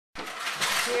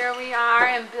Here we are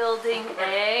in Building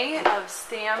A of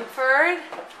Stamford,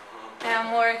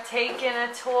 and we're taking a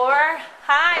tour.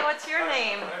 Hi, what's your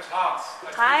name? My name's Hans.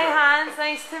 Hi, Hans.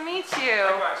 Nice to meet you.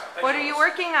 What are you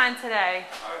working on today?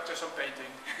 Just some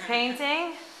painting.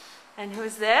 Painting? And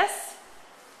who's this?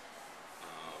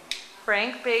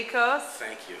 Frank Bakos.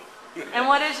 Thank you. And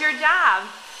what is your job?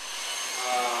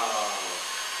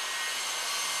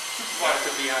 Want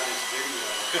to be on this video.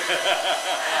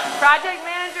 Project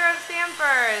manager of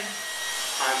Stamford.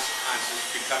 Hans is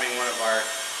becoming one of our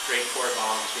great core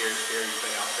volunteers here. He's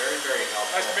been out very, very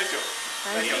helpful. Nice to meet you.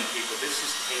 Many young people. This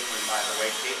is Caitlin, by the way.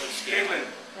 Caitlin Scanlon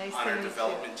Nice on to our meet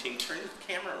development team. Turn the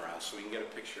camera around so we can get a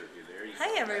picture of you there. You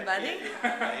Hi, go. everybody.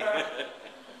 Hi.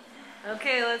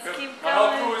 Okay, let's keep My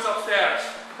whole crew going. is upstairs.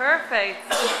 Perfect.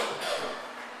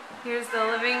 Here's the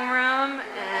living room,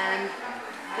 and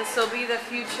this will be the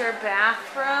future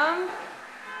bathroom.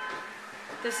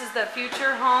 This is the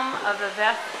future home of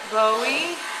Yvette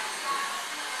Bowie.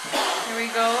 Here we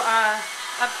go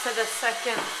up to the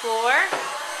second floor.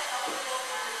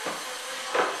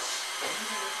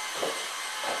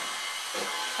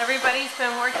 Everybody's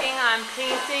been working on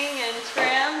painting and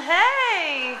trim.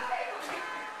 Hey!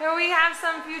 Here we have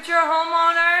some future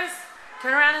homeowners.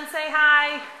 Turn around and say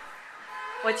hi.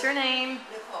 What's your name?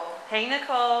 Nicole. Hey,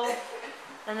 Nicole.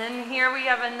 And then here we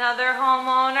have another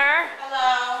homeowner.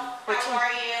 Hello. What's How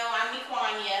are you? I'm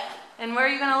Niquanya. And where are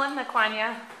you going to live,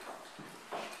 Naquanya?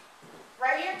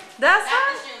 Right here? That's Not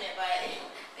right. this unit, but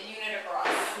the unit across.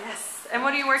 Yes. And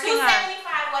what are you working on?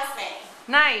 275 West Main.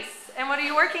 Nice. And what are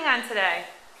you working on today?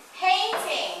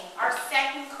 Painting our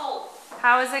second coat.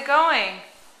 How is it going?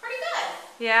 Pretty good.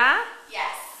 Yeah?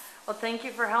 Yes. Well, thank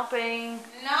you for helping.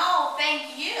 No,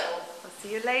 thank you. We'll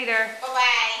see you later.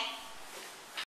 Bye-bye.